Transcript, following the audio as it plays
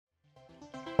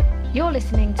You're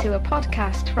listening to a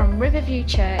podcast from Riverview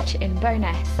Church in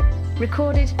Bowness,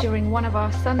 recorded during one of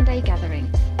our Sunday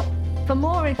gatherings. For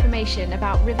more information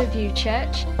about Riverview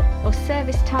Church, or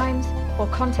service times, or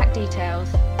contact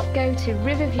details, go to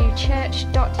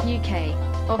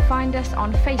riverviewchurch.uk or find us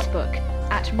on Facebook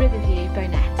at Riverview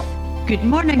Bowness. Good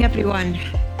morning, everyone.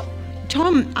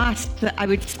 Tom asked that I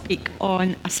would speak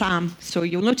on a psalm. So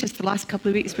you'll notice the last couple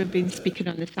of weeks we've been speaking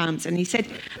on the psalms. And he said,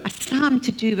 a psalm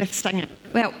to do with singing.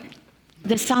 Well,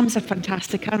 the psalms are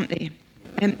fantastic, aren't they?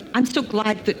 I'm so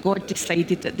glad that God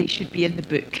decided that they should be in the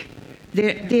book.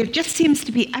 There just seems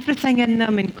to be everything in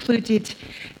them included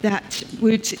that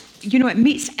would, it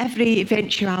meets every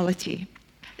eventuality.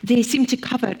 They seem to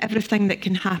cover everything that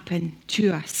can happen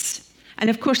to us.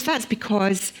 And of course, that's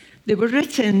because they were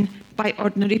written by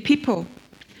ordinary people.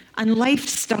 And life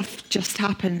stuff just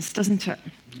happens, doesn't it?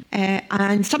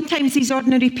 And sometimes these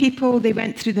ordinary people, they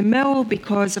went through the mill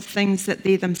because of things that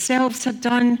they themselves had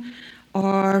done,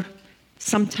 or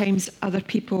sometimes other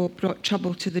people brought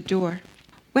trouble to the door.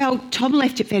 Well, Tom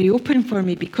left it very open for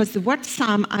me because the word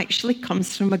psalm actually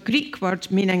comes from a Greek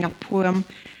word meaning a poem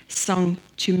sung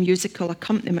to musical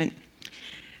accompaniment.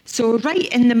 So right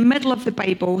in the middle of the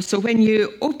Bible, so when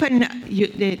you open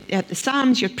the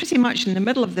Psalms, you're pretty much in the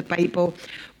middle of the Bible,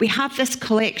 we have this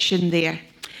collection there.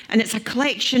 And it's a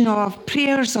collection of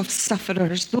prayers of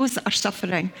sufferers, those that are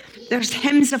suffering. There's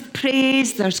hymns of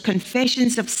praise, there's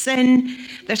confessions of sin,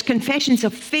 there's confessions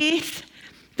of faith,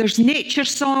 there's nature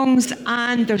songs,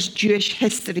 and there's Jewish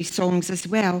history songs as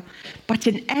well. But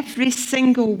in every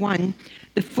single one,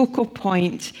 the focal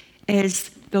point is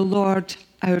the Lord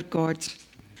our God.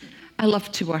 I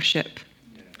love to worship.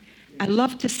 I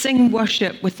love to sing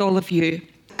worship with all of you.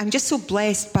 I'm just so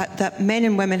blessed that men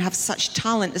and women have such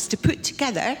talent as to put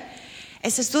together.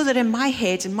 It's as though they're in my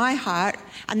head and my heart,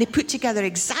 and they put together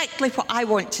exactly what I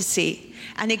want to say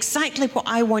and exactly what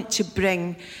I want to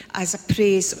bring as a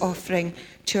praise offering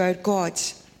to our God.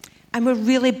 And we're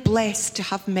really blessed to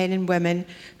have men and women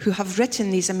who have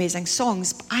written these amazing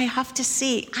songs. But I have to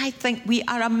say, I think we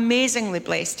are amazingly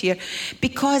blessed here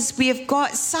because we have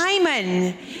got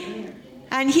Simon.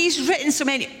 And he's written so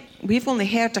many. We've only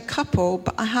heard a couple,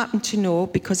 but I happen to know,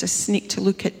 because I sneaked a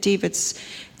look at David's,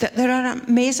 that there are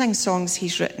amazing songs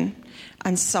he's written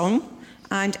and sung.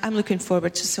 And I'm looking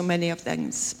forward to so many of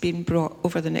things being brought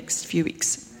over the next few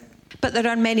weeks. But there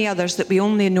are many others that we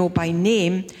only know by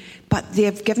name, but they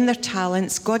have given their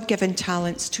talents, God-given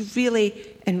talents, to really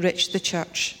enrich the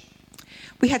church.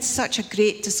 We had such a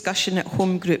great discussion at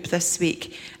home group this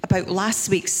week about last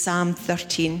week's Psalm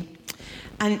 13.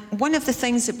 And one of the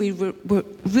things that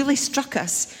really struck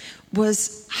us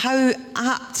was how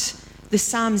apt the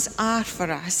Psalms are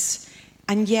for us,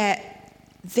 and yet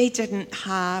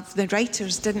the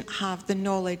writers didn't have the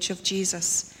knowledge of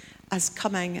Jesus as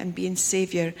coming and being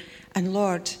Saviour and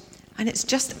Lord. And it's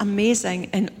just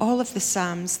amazing in all of the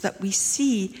Psalms that we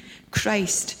see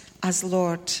Christ as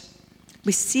Lord.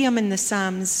 We see him in the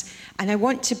Psalms. And I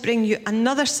want to bring you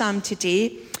another Psalm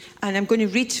today. And I'm going to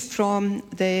read from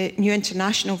the New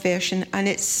International Version. And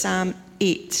it's Psalm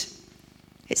 8.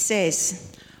 It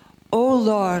says, O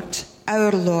Lord,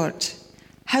 our Lord,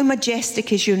 how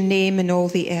majestic is your name in all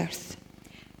the earth.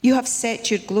 You have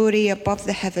set your glory above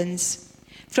the heavens.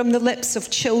 From the lips of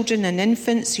children and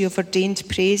infants you have ordained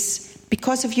praise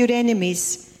because of your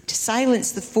enemies, to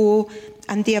silence the foe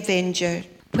and the avenger.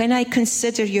 When I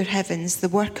consider your heavens, the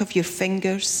work of your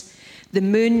fingers, the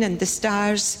moon and the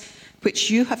stars which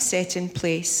you have set in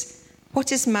place,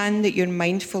 what is man that you're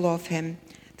mindful of him,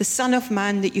 the son of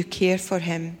man that you care for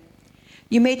him?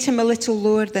 You made him a little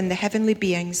lower than the heavenly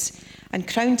beings and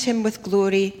crowned him with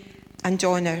glory and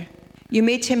honour. You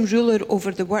made him ruler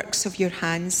over the works of your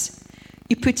hands.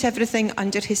 You put everything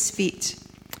under his feet,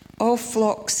 all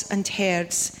flocks and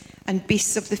herds and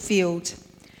beasts of the field,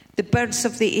 the birds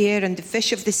of the air and the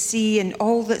fish of the sea and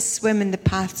all that swim in the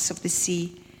paths of the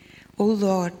sea. O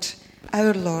Lord,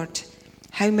 our Lord,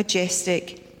 how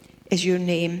majestic is your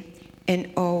name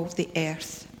in all the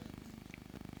earth.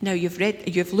 Now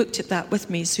you've looked at that with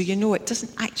me, so you know it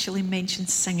doesn't actually mention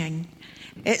singing.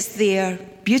 It's there,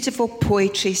 beautiful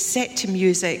poetry set to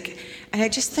music. And I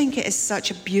just think it is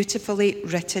such a beautifully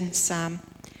written psalm.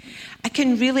 I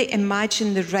can really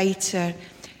imagine the writer,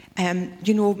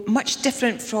 much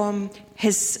different from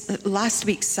his last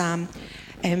week's psalm,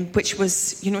 which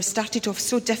was, started off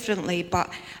so differently. But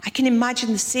I can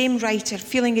imagine the same writer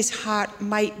feeling his heart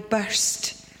might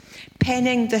burst,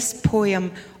 penning this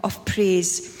poem of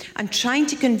praise and trying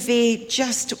to convey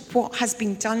just what has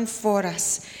been done for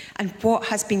us and what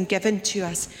has been given to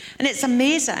us. And it's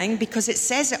amazing because it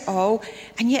says it all,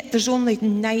 and yet there's only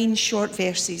 9 short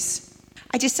verses.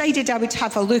 I decided I would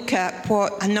have a look at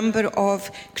what a number of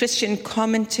Christian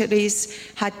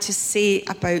commentaries had to say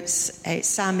about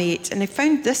Psalm 8, and I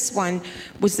found this one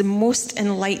was the most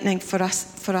enlightening for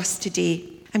us today.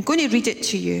 I'm going to read it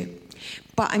to you,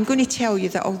 but I'm going to tell you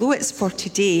that although it's for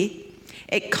today,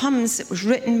 it was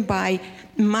written by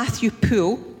Matthew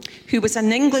Poole, who was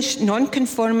an English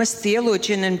nonconformist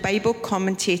theologian and Bible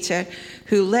commentator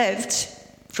who lived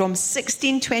from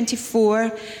 1624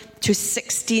 to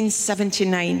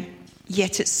 1679,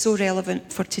 yet it's so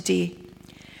relevant for today.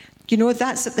 You know,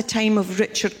 that's at the time of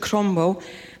Richard Cromwell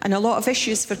and a lot of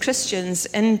issues for Christians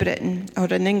in Britain or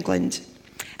in England.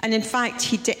 And in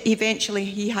fact, eventually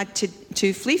he had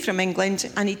to flee from England,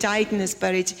 and he died and is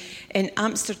buried in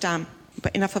Amsterdam.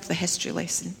 But enough of the history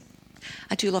lesson.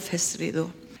 I do love history,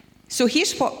 though. So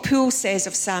here's what Poole says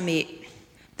of Psalm 8.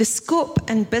 The scope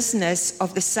and business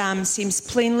of the psalm seems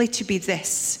plainly to be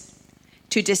this: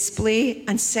 to display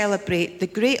and celebrate the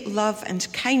great love and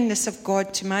kindness of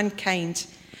God to mankind,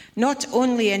 not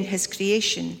only in his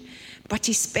creation, but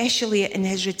especially in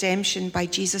his redemption by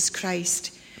Jesus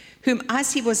Christ, whom,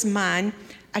 as he was man,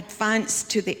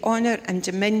 advanced to the honour and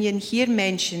dominion here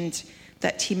mentioned,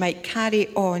 that he might carry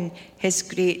on his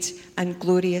great and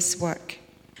glorious work.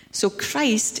 So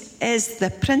Christ is the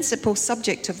principal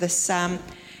subject of this psalm,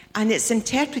 and it's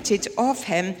interpreted of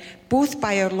him both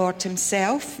by our Lord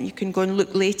himself, you can go and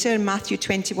look later, Matthew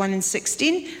 21 and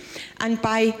 16, and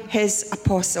by his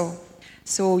apostle.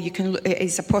 So you can look,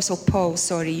 his apostle Paul,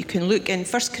 you can look in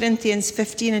 1 Corinthians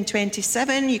 15 and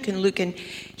 27, you can look in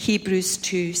Hebrews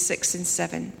 2, 6 and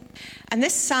 7. And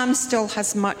this psalm still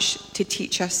has much to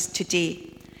teach us today.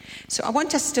 So I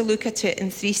want us to look at it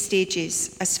in 3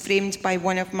 stages, as framed by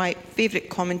one of my favourite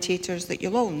commentators that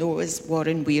you'll all know is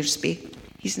Warren Wiersbe.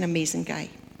 He's an amazing guy.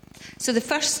 So the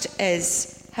first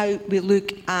is how we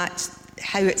look at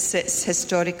how it sits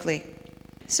historically.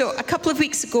 So a couple of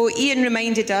weeks ago, Ian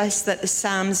reminded us that the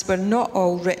Psalms were not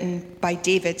all written by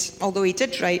David, although he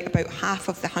did write about half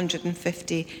of the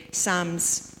 150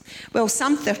 Psalms. Well,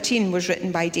 Psalm 13 was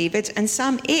written by David, and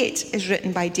Psalm 8 is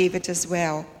written by David as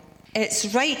well.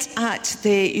 It's right at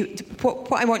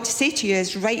what I want to say to you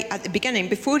is right at the beginning,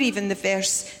 before even the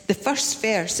first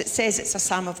verse, it says it's a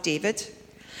Psalm of David.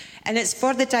 And it's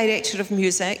for the director of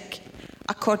music,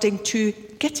 according to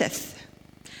Gittith.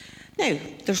 Now,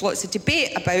 there's lots of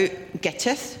debate about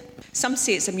Gittith. Some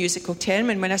say it's a musical term,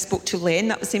 and when I spoke to Len,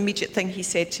 that was the immediate thing he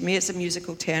said to me, it's a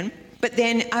musical term. But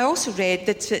then I also read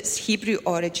that it's Hebrew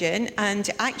origin, and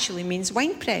it actually means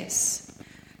winepress.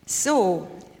 So,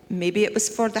 maybe it was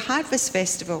for the harvest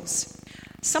festivals.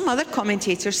 Some other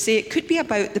commentators say it could be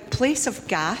about the place of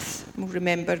Gath. We'll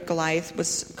remember Goliath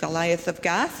was Goliath of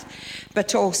Gath.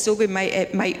 But also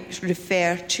it might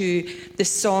refer to the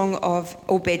song of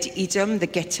Obed-Edom, the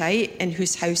Gittite, in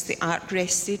whose house the ark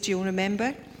rested, you'll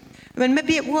remember. Well,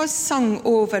 maybe it was sung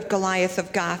over Goliath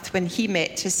of Gath when he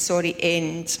met his sorry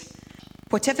end.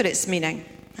 Whatever its meaning,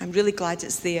 I'm really glad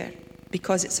it's there,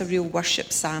 because it's a real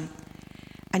worship psalm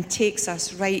and takes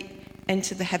us right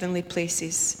into the heavenly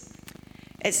places.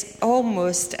 It's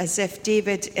almost as if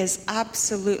David is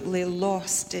absolutely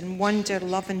lost in wonder,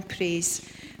 love and praise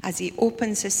as he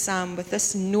opens his psalm with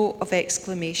this note of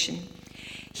exclamation.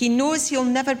 He knows he'll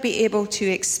never be able to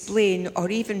explain or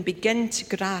even begin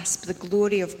to grasp the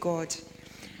glory of God,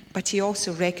 but he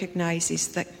also recognises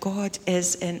that God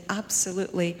is in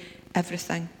absolutely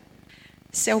everything.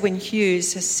 Selwyn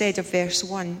Hughes has said of verse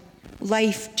 1,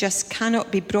 life just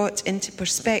cannot be brought into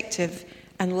perspective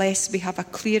unless we have a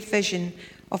clear vision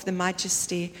of the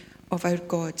majesty of our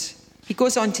God. He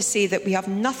goes on to say that we have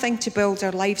nothing to build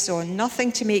our lives on,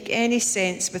 nothing to make any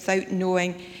sense without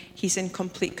knowing he's in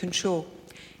complete control.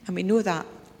 And we know that.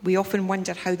 We often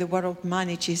wonder how the world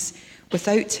manages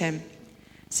without him.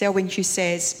 Selwyn Hughes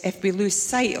says, if we lose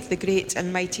sight of the great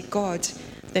and mighty God,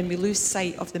 then we lose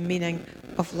sight of the meaning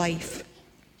of life.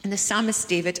 And the psalmist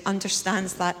David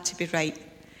understands that to be right.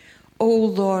 Oh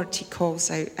Lord, he calls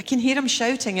out. I can hear him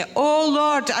shouting it. Oh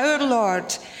Lord, our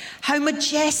Lord, how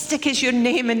majestic is your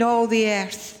name in all the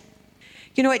earth.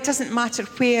 You know, it doesn't matter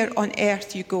where on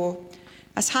earth you go,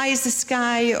 as high as the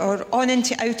sky or on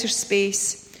into outer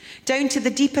space, down to the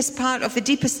deepest part of the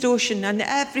deepest ocean and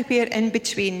everywhere in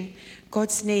between,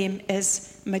 God's name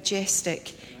is majestic.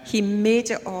 He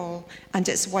made it all and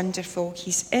it's wonderful.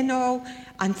 He's in all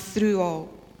and through all.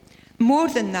 More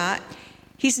than that,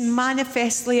 he's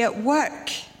manifestly at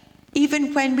work,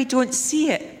 even when we don't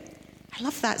see it. I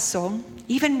love that song.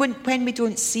 Even when we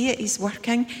don't see it, he's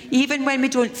working. Even when we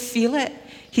don't feel it,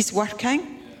 he's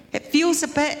working. It feels a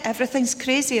bit, everything's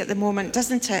crazy at the moment,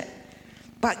 doesn't it?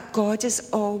 But God is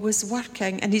always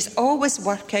working, and he's always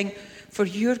working for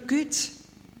your good.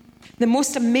 The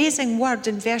most amazing word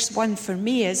in verse 1 for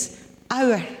me is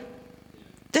our.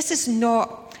 This is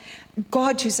not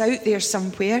God who's out there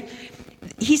somewhere.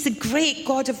 He's the great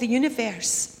God of the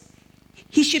universe.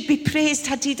 He should be praised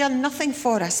had he done nothing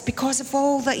for us because of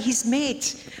all that he's made,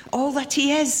 all that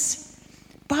he is.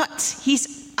 But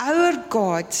he's our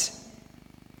God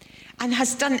and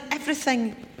has done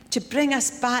everything to bring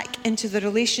us back into the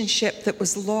relationship that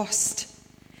was lost,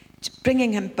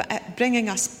 bringing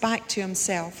us back to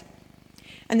himself.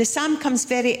 And the psalm comes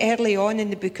very early on in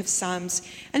the book of Psalms,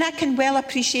 and I can well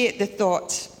appreciate the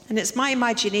thought. And it's my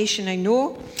imagination, I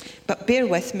know, but bear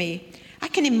with me. I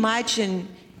can imagine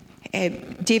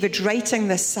David writing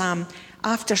this psalm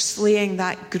after slaying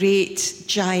that great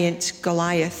giant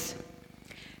Goliath.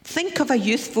 Think of a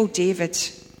youthful David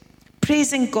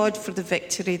praising God for the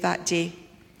victory that day.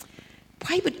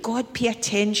 Why would God pay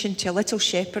attention to a little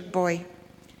shepherd boy?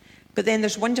 But then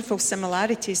there's wonderful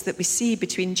similarities that we see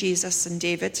between Jesus and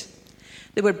David.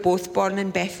 They were both born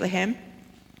in Bethlehem.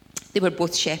 They were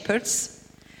both shepherds.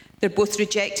 They're both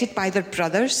rejected by their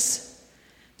brothers.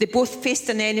 They both faced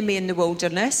an enemy in the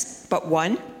wilderness, but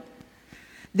won.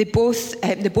 They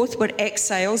both were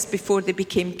exiles before they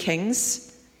became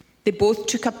kings. They both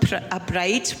took a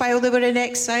bride while they were in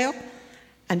exile,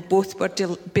 and both were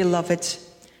beloved,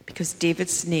 because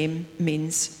David's name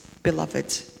means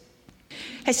beloved.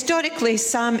 Historically,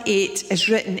 Psalm 8 is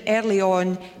written early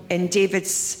on in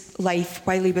David's life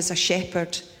while he was a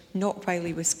shepherd, not while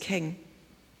he was king.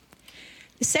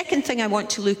 The second thing I want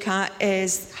to look at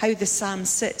is how the psalm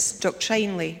sits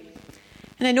doctrinally.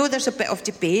 And I know there's a bit of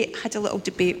debate. I had a little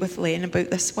debate with Len about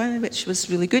this one, which was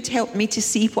really good. Helped me to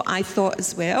see what I thought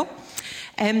as well.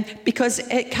 Because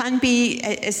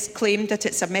it's claimed that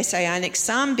it's a messianic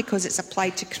psalm because it's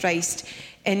applied to Christ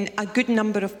in a good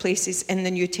number of places in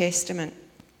the New Testament.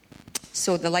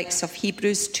 So the likes of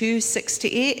Hebrews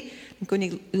 2:6-8. I'm going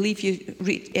to leave you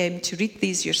to read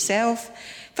these yourself.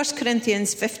 1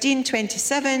 Corinthians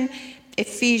 15:27,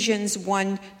 Ephesians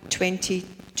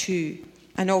 1:22,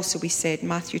 and also we said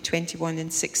Matthew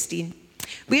 21:16.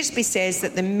 Wiersbe says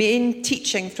that the main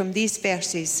teaching from these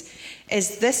verses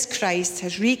is this: Christ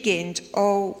has regained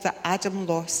all that Adam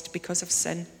lost because of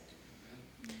sin.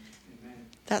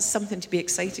 That's something to be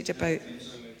excited about.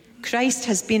 Christ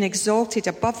has been exalted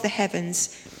above the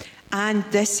heavens, and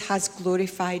this has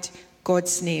glorified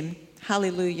God's name.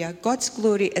 Hallelujah. God's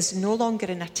glory is no longer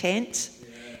in a tent.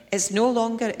 It's no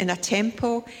longer in a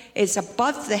temple. It's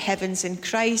above the heavens in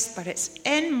Christ, but it's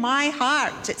in my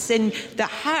heart. It's in the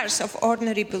hearts of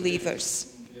ordinary believers.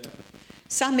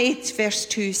 Psalm 8 verse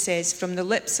 2 says, "From the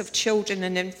lips of children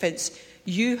and infants,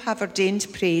 you have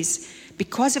ordained praise,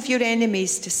 because of your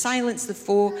enemies, to silence the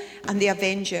foe and the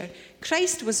avenger."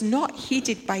 Christ was not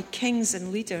heeded by kings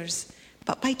and leaders,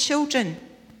 but by children.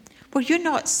 Were you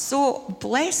not so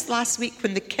blessed last week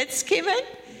when the kids came in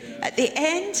at the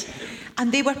end?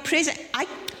 And they were praising.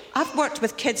 I've worked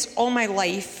with kids all my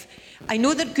life. I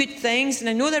know they're good things and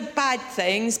I know they're bad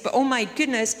things, but oh my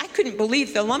goodness, I couldn't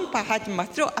believe the lump I had in my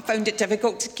throat. I found it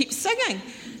difficult to keep singing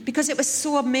because it was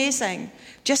so amazing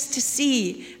just to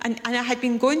see. And I had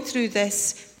been going through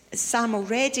this psalm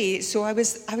already, so I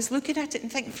was looking at it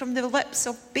and thinking, from the lips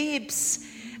of babes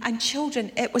and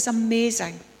children, it was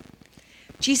amazing.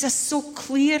 Jesus so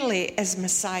clearly is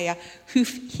Messiah, who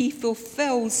he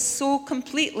fulfills so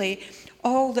completely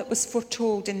all that was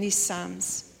foretold in these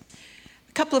psalms.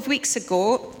 A couple of weeks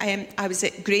ago, I was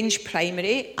at Grange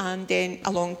Primary and then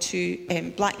along to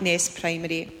Blackness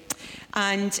Primary.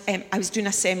 And I was doing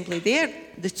assembly there.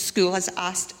 The school has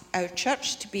asked our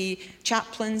church to be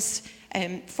chaplains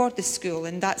for the school,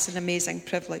 and that's an amazing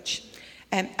privilege.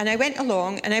 And I went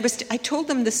along and I told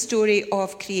them the story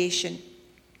of creation.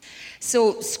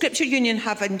 So Scripture Union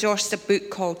have endorsed a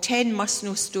book called 10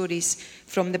 Must-Know Stories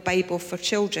from the Bible for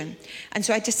Children. And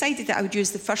so I decided that I would use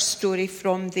the first story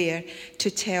from there to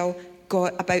tell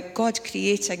about God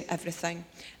creating everything.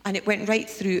 And it went right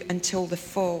through until the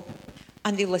fall.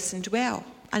 And they listened well.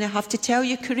 And I have to tell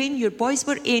you, Corinne, your boys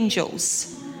were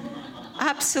angels.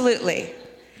 Absolutely.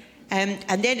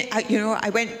 And then, I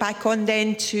went back on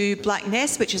then to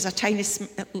Blackness, which is a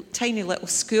tiny little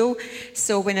school.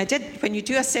 So when you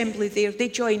do assembly there, they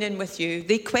join in with you.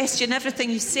 They question everything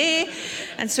you say.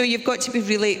 And so you've got to be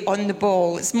really on the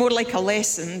ball. It's more like a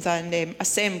lesson than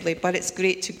assembly, but it's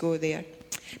great to go there.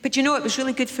 But it was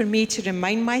really good for me to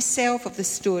remind myself of the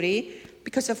story,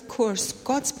 because of course,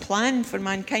 God's plan for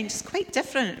mankind is quite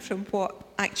different from what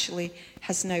actually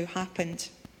has now happened.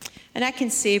 And I can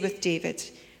say with David,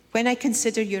 "When I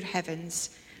consider your heavens,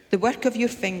 the work of your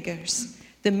fingers,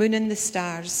 the moon and the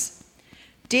stars."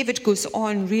 David goes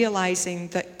on realizing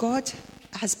that God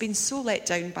has been so let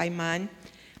down by man,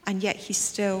 and yet he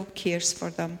still cares for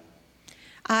them.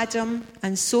 Adam,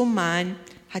 and so man,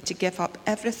 had to give up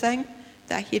everything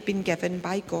that he had been given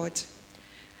by God.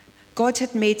 God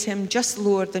had made him just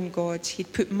lower than God.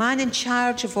 He'd put man in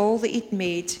charge of all that he'd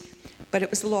made, but it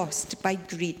was lost by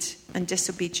greed and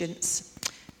disobedience.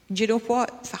 And you know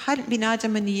what? If it hadn't been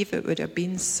Adam and Eve, it would have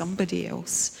been somebody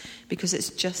else, because it's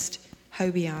just how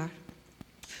we are.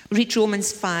 Read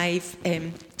Romans 5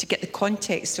 to get the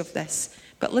context of this,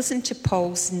 but listen to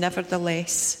Paul's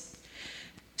nevertheless.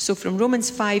 So from Romans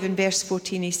 5 and verse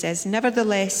 14, he says,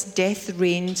 "Nevertheless, death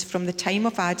reigned from the time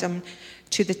of Adam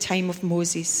to the time of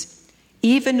Moses,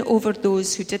 even over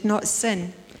those who did not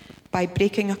sin by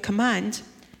breaking a command,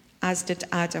 as did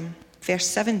Adam." Verse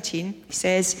 17, he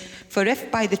says, "For if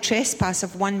by the trespass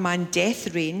of one man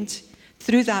death reigned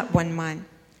through that one man."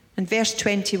 And verse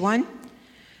 21,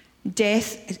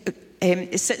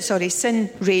 sin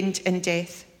reigned in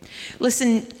death.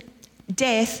 Listen,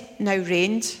 death now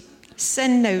reigned,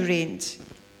 sin now reigned,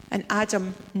 and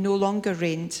Adam no longer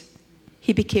reigned.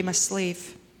 He became a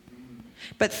slave.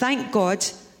 But thank God,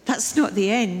 that's not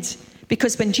the end,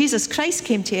 because when Jesus Christ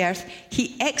came to earth,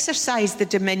 he exercised the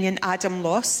dominion Adam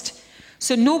lost.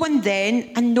 So no one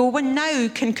then and no one now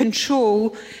can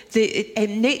control the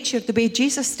nature the way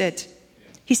Jesus did.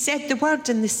 He said the word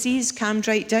and the seas calmed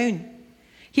right down.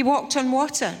 He walked on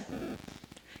water.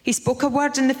 He spoke a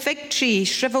word and the fig tree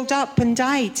shriveled up and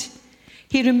died.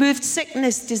 He removed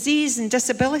sickness, disease, and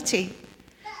disability.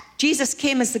 Jesus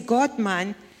came as the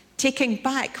God-man, taking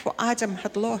back what Adam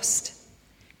had lost.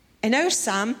 In our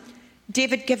psalm,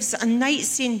 David gives a night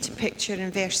scene to picture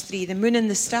in verse 3, the moon and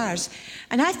the stars.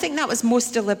 And I think that was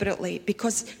most deliberately,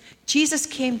 because Jesus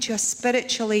came to a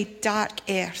spiritually dark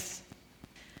earth.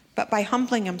 But by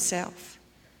humbling himself,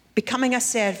 becoming a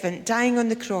servant, dying on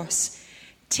the cross,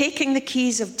 taking the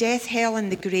keys of death, hell,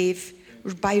 and the grave,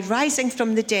 by rising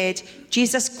from the dead,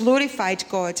 Jesus glorified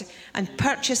God and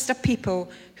purchased a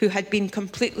people who had been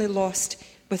completely lost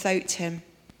without him.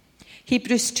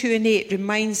 Hebrews 2 and 8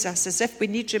 reminds us, as if we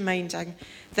need reminding,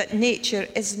 that nature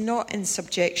is not in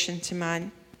subjection to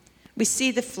man. We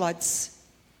see the floods.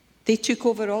 They took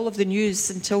over all of the news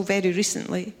until very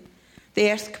recently.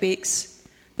 The earthquakes,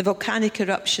 the volcanic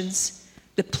eruptions,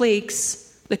 the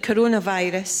plagues, the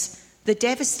coronavirus, the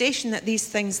devastation that these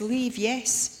things leave,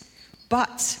 yes.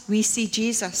 But we see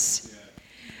Jesus.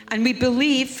 And we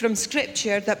believe from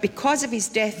Scripture that because of his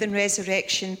death and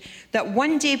resurrection, that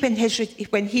one day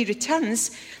when he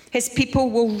returns, his people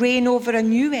will reign over a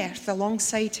new earth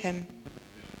alongside him.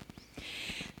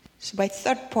 So my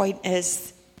third point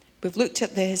is, we've looked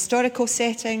at the historical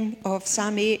setting of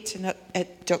Psalm 8 and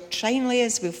at doctrinally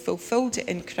as we've fulfilled it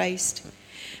in Christ.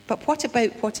 But what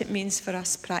about what it means for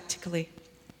us practically?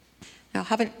 Now,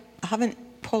 I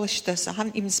haven't polished this. I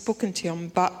haven't even spoken to him,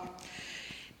 but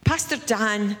Pastor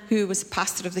Dan, who was a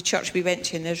pastor of the church we went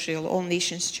to in Israel, All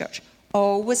Nations Church,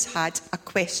 always had a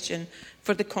question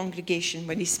for the congregation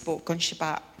when he spoke on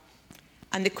Shabbat.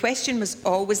 And the question was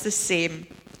always the same.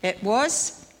 It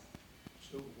was,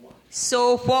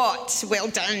 So what? Well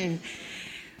done.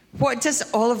 What does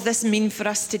all of this mean for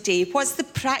us today? What's the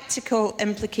practical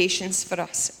implications for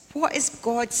us? What is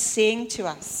God saying to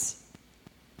us?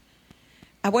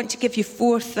 I want to give you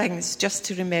 4 things just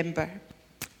to remember.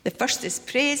 The first is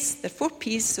praise. There are 4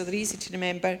 P's, so they're easy to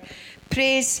remember.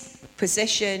 Praise,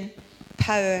 position,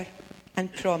 power,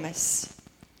 and promise.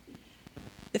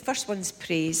 The first one's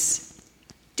praise.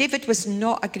 David was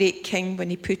not a great king when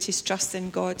he put his trust in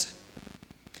God.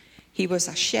 He was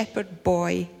a shepherd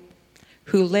boy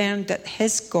who learned that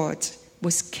his God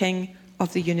was king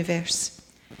of the universe.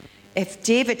 If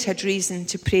David had reason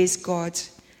to praise God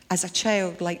as a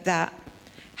child like that,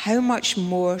 how much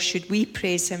more should we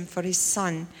praise him for his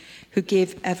Son who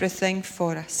gave everything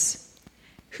for us?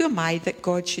 Who am I that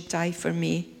God should die for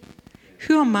me?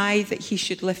 Who am I that he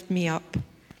should lift me up?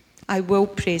 I will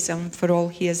praise him for all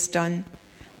he has done.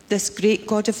 This great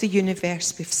God of the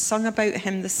universe, we've sung about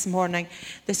him this morning,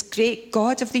 this great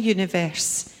God of the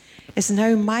universe is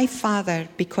now my Father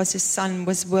because his Son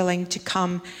was willing to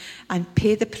come and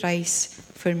pay the price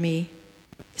for me.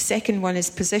 The second one is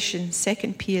position.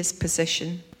 Second P is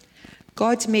position.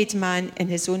 God made man in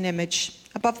his own image,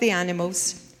 above the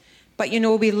animals. But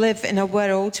we live in a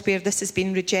world where this has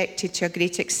been rejected to a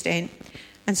great extent.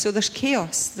 And so there's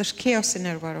chaos. There's chaos in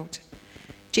our world.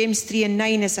 James 3 and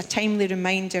 9 is a timely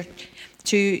reminder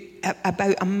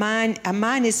about a man. A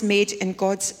man is made in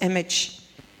God's image.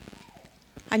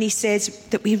 And he says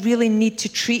that we really need to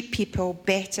treat people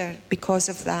better because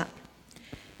of that.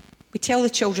 We tell the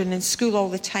children in school all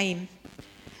the time.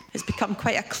 It's become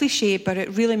quite a cliche, but it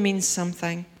really means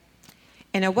something.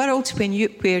 In a world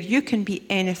where you can be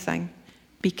anything,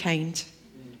 be kind.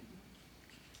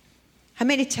 How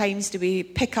many times do we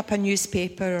pick up a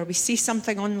newspaper, or we see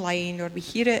something online, or we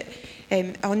hear it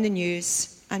on the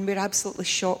news, and we're absolutely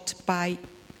shocked by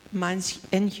man's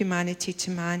inhumanity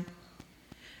to man?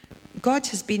 God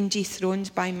has been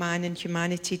dethroned by man, and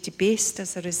humanity debased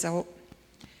as a result.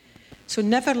 So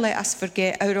never let us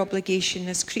forget our obligation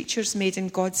as creatures made in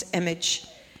God's image,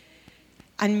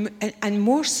 and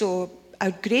more so, our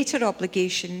greater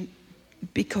obligation,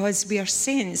 because we are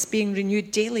saints being renewed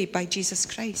daily by Jesus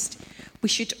Christ. We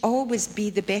should always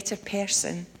be the better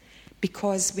person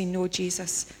because we know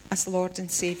Jesus as Lord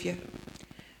and Saviour.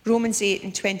 Romans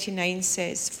 8:29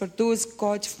 says, "For those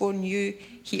God foreknew,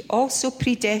 he also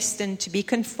predestined to be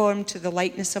conformed to the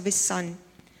likeness of his Son,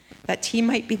 that he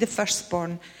might be the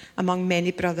firstborn among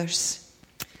many brothers."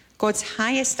 God's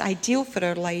highest ideal for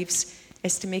our lives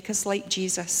is to make us like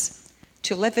Jesus,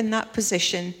 to live in that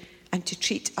position and to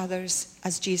treat others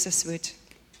as Jesus would.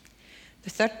 The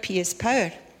third P is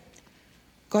power.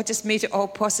 God has made it all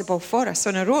possible for us.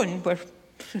 On our own,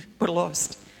 we're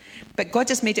lost. But God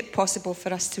has made it possible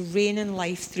for us to reign in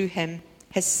life through him,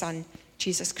 his Son,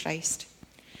 Jesus Christ.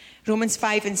 Romans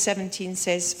 5:17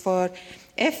 says, "For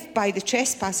if by the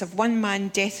trespass of one man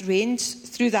death reigned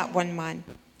through that one man,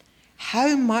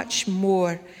 how much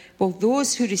more will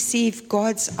those who receive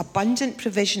God's abundant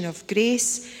provision of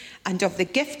grace and of the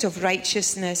gift of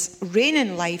righteousness reign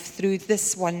in life through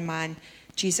this one man,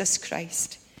 Jesus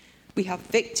Christ?" We have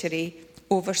victory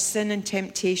over sin and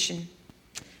temptation.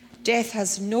 Death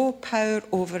has no power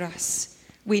over us.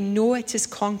 We know it is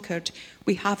conquered.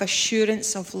 We have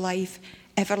assurance of life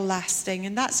everlasting,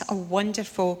 and that's a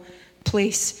wonderful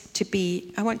place to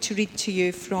be. I want to read to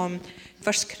you from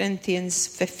 1 Corinthians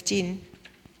 15.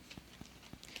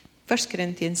 1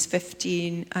 Corinthians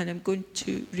 15, and I'm going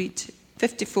to read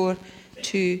 54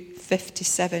 to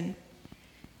 57.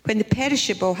 "When the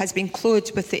perishable has been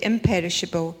clothed with the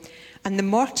imperishable, and the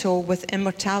mortal with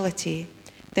immortality,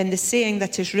 then the saying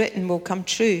that is written will come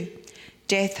true: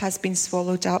 death has been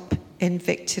swallowed up in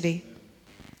victory.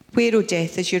 Where, O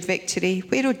death, is your victory?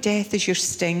 Where, O death, is your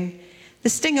sting?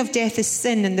 The sting of death is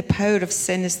sin, and the power of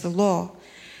sin is the law.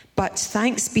 But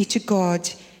thanks be to God,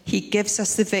 he gives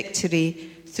us the victory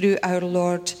through our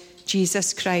Lord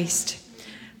Jesus Christ."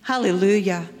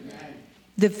 Hallelujah.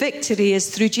 The victory is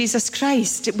through Jesus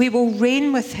Christ. We will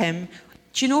reign with him.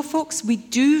 Do you know, folks, we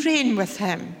do reign with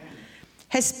him.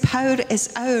 His power is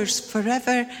ours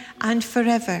forever and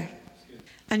forever.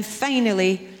 And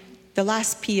finally, the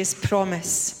last P is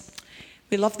promise.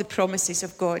 We love the promises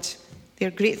of God. They're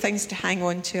great things to hang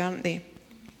on to, aren't they?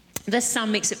 This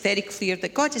psalm makes it very clear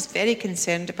that God is very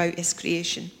concerned about his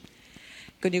creation.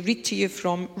 I'm going to read to you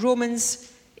from Romans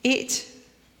 8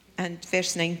 and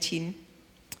verse 19.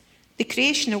 "The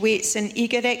creation awaits in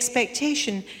eager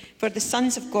expectation for the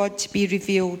sons of God to be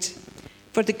revealed.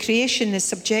 For the creation is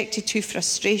subjected to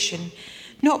frustration,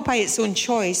 not by its own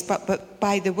choice, but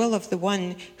by the will of the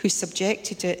one who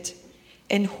subjected it,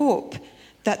 in hope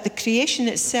that the creation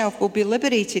itself will be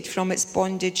liberated from its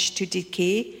bondage to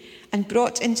decay and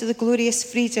brought into the glorious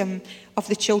freedom of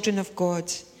the children of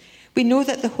God. We know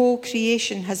that the whole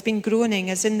creation has been groaning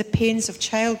as in the pains of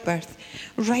childbirth,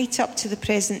 right up to the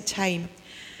present time.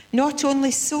 Not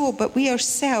only so, but we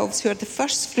ourselves, who are the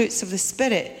first fruits of the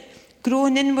Spirit,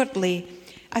 groan inwardly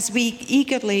as we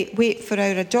eagerly wait for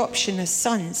our adoption as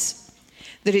sons,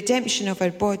 the redemption of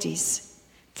our bodies.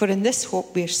 For in this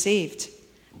hope we are saved.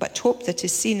 But hope that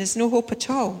is seen is no hope at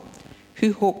all.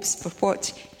 Who hopes for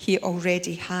what he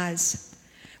already has?"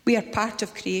 We are part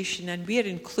of creation, and we are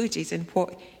included in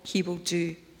what he will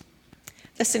do.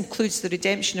 This includes the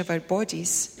redemption of our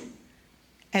bodies.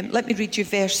 Let me read you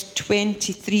verse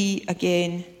 23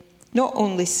 again. "Not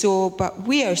only so, but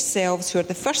we ourselves, who are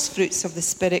the first fruits of the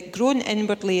Spirit, groan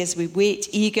inwardly as we wait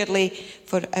eagerly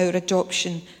for our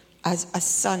adoption as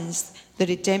sons, the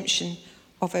redemption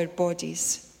of our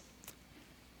bodies."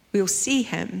 We'll see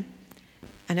him,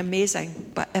 and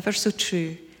amazing, but ever so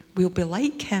true, we'll be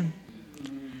like him.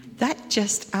 That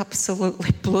just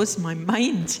absolutely blows my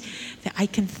mind, that I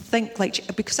can think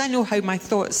like, because I know how my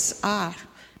thoughts are,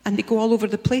 and they go all over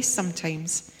the place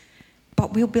sometimes.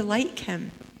 But we'll be like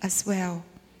him as well.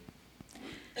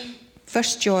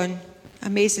 1 John,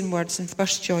 amazing words in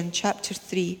 1 John chapter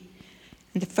 3,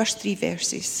 in the first 3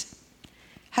 verses.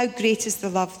 "How great is the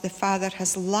love the Father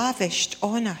has lavished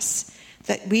on us,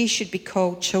 that we should be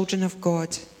called children of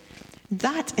God."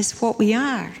 That is what we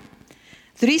are.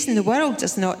 The reason the world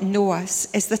does not know us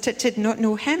is that it did not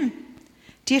know him.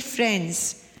 Dear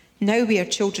friends, now we are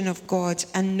children of God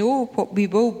and know what we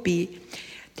will be.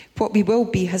 What we will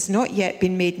be has not yet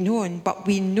been made known, but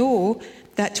we know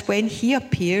that when he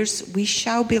appears, we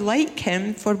shall be like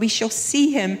him, for we shall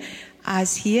see him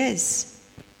as he is.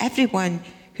 Everyone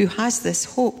who has this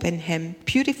hope in him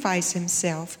purifies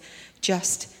himself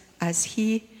just as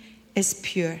he is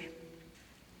pure.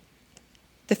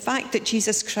 The fact that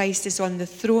Jesus Christ is on the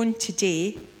throne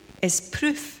today is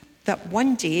proof that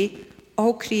one day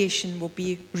all creation will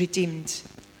be redeemed.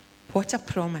 What a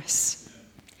promise.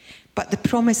 But the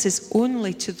promise is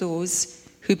only to those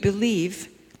who believe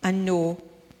and know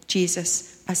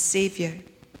Jesus as Saviour.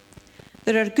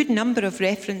 There are a good number of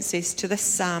references to this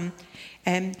psalm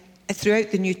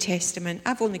throughout the New Testament.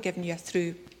 I've only given you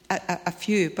a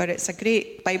few, but it's a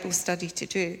great Bible study to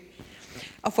do.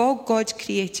 Of all God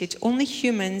created, only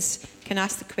humans can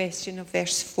ask the question of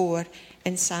verse 4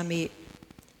 in Psalm 8.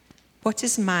 What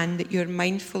is man that you're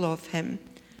mindful of him?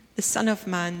 The Son of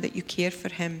Man that you care for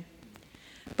him?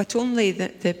 But only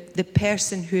the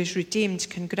person who is redeemed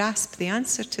can grasp the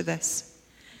answer to this.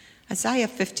 Isaiah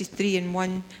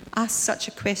 53:1 asks such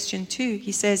a question too.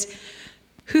 He says,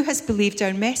 who has believed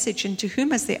our message, and to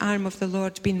whom has the arm of the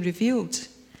Lord been revealed?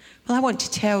 Well, I want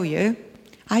to tell you,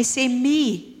 I say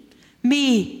me.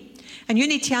 And you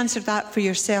need to answer that for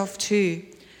yourself too.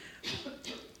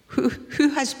 Who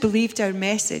has believed our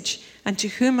message, and to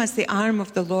whom has the arm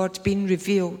of the Lord been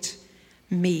revealed?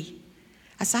 Me.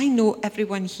 As I know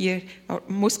everyone here, or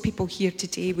most people here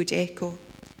today would echo.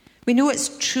 We know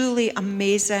it's truly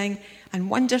amazing and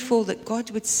wonderful that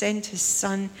God would send his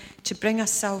Son to bring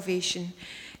us salvation.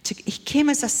 He came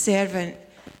as a servant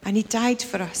and he died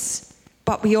for us.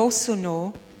 But we also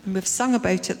know, and we've sung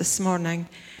about it this morning,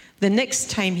 the next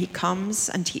time he comes,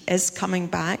 and he is coming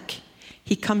back,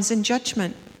 he comes in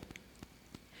judgment.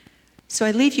 So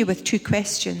I leave you with two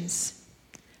questions.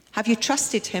 Have you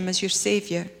trusted him as your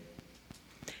Saviour?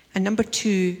 And number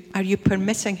two, are you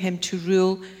permitting him to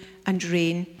rule and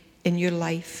reign in your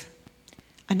life?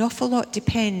 An awful lot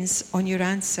depends on your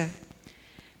answer.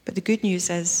 But the good news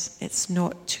is it's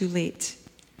not too late.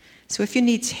 So if you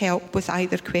need help with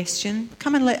either question,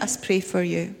 come and let us pray for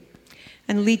you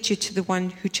and lead you to the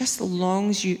one who just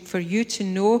longs for you to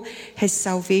know his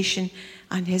salvation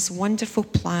and his wonderful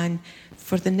plan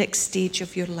for the next stage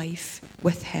of your life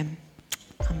with him.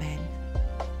 Amen.